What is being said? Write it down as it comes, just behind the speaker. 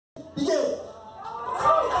Begin.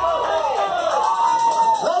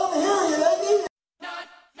 Let them hear you, they need it.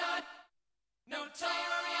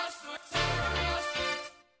 Notorious.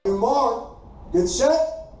 Mark, get set,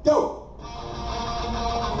 go.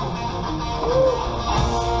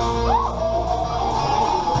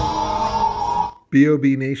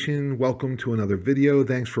 B.O.B Nation, welcome to another video.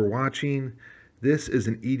 Thanks for watching. This is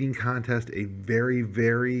an eating contest, a very,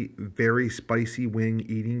 very, very spicy wing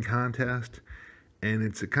eating contest. And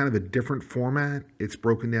it's a kind of a different format. It's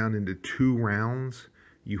broken down into 2 rounds.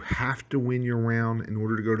 You have to win your round in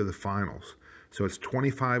order to go to the finals. So it's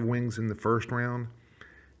 25 wings in the first round.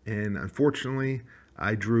 And unfortunately,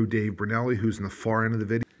 I drew Dave Brunelli, who's in the far end of the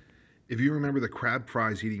video. If you remember the crab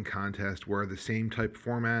fries eating contest were the same type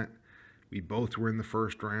format, we both were in the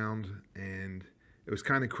first round, and it was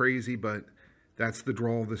kind of crazy, but that's the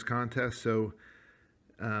draw of this contest. So,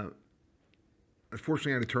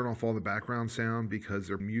 unfortunately, I had to turn off all the background sound because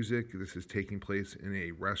their music. This is taking place in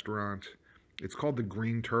a restaurant. It's called the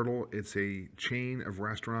Green Turtle. It's a chain of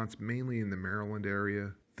restaurants, mainly in the Maryland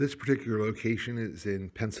area. This particular location is in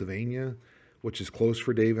Pennsylvania, which is close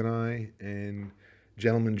for Dave and I. And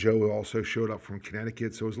Gentleman Joe also showed up from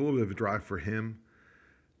Connecticut, so it was a little bit of a drive for him.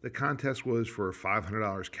 The contest was for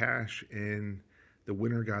 $500 cash, and the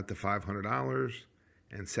winner got the $500,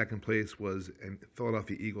 and second place was a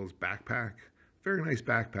Philadelphia Eagles backpack. Very nice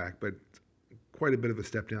backpack, but quite a bit of a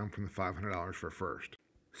step down from the $500 for first.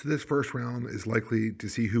 So this first round is likely to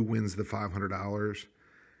see who wins the $500,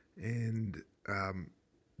 and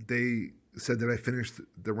they said that I finished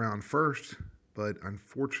the round first, but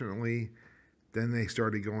unfortunately, then they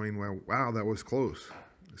started going, well, wow, that was close.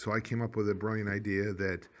 So I came up with a brilliant idea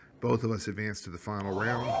that both of us advanced to the final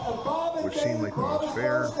round, which seemed like the most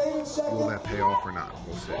fair. Will that pay off or not?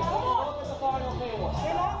 We'll see. Nice.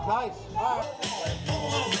 All right.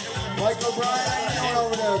 Mike O'Brien, how you doing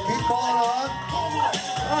over there? Keep calling on.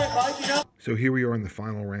 All right, Mike, you know. So here we are in the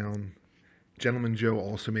final round. Gentleman Joe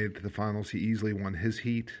also made it to the finals. He easily won his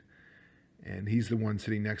heat, and he's the one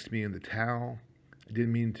sitting next to me in the towel. I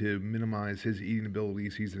didn't mean to minimize his eating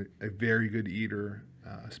abilities. He's a very good eater,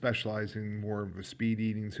 specializing more of a speed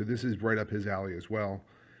eating. So this is right up his alley as well.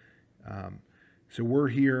 So we're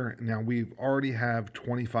here now. We already have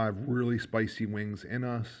 25 really spicy wings in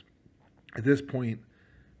us. At this point,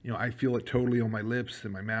 you know, I feel it totally on my lips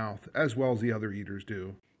and my mouth, as well as the other eaters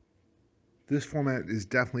do. This format is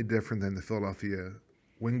definitely different than the Philadelphia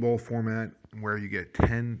Wing Bowl format, where you get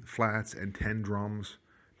 10 flats and 10 drums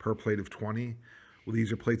per plate of 20. Well,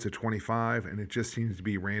 these are plates of 25, and it just seems to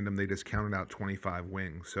be random. They just counted out 25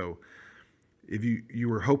 wings. So if you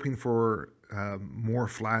were hoping for more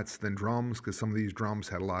flats than drums, because some of these drums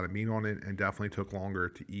had a lot of meat on it and definitely took longer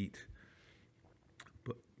to eat,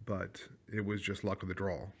 but it was just luck of the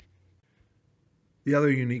draw. The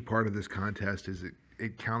other unique part of this contest is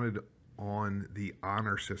it counted on the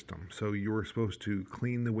honor system. So you were supposed to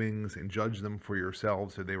clean the wings and judge them for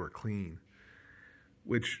yourselves so they were clean,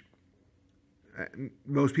 which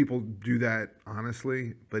most people do that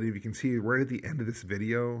honestly, but if you can see right at the end of this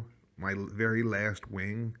video, my very last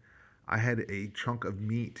wing, I had a chunk of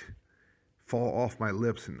meat fall off my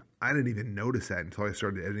lips, and I didn't even notice that until I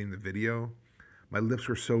started editing the video. My lips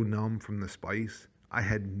were so numb from the spice, I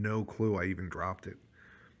had no clue I even dropped it.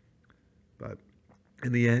 But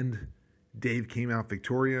in the end, Dave came out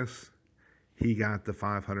victorious. He got the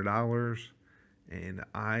 $500, and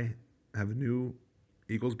I have a new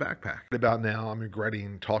Eagles backpack. About now, I'm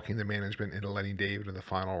regretting talking to management into letting Dave into the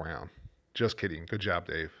final round. Just kidding. Good job,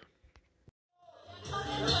 Dave.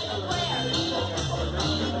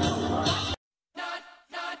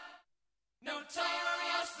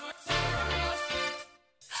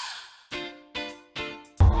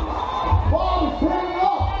 Ball, turn it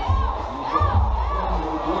up.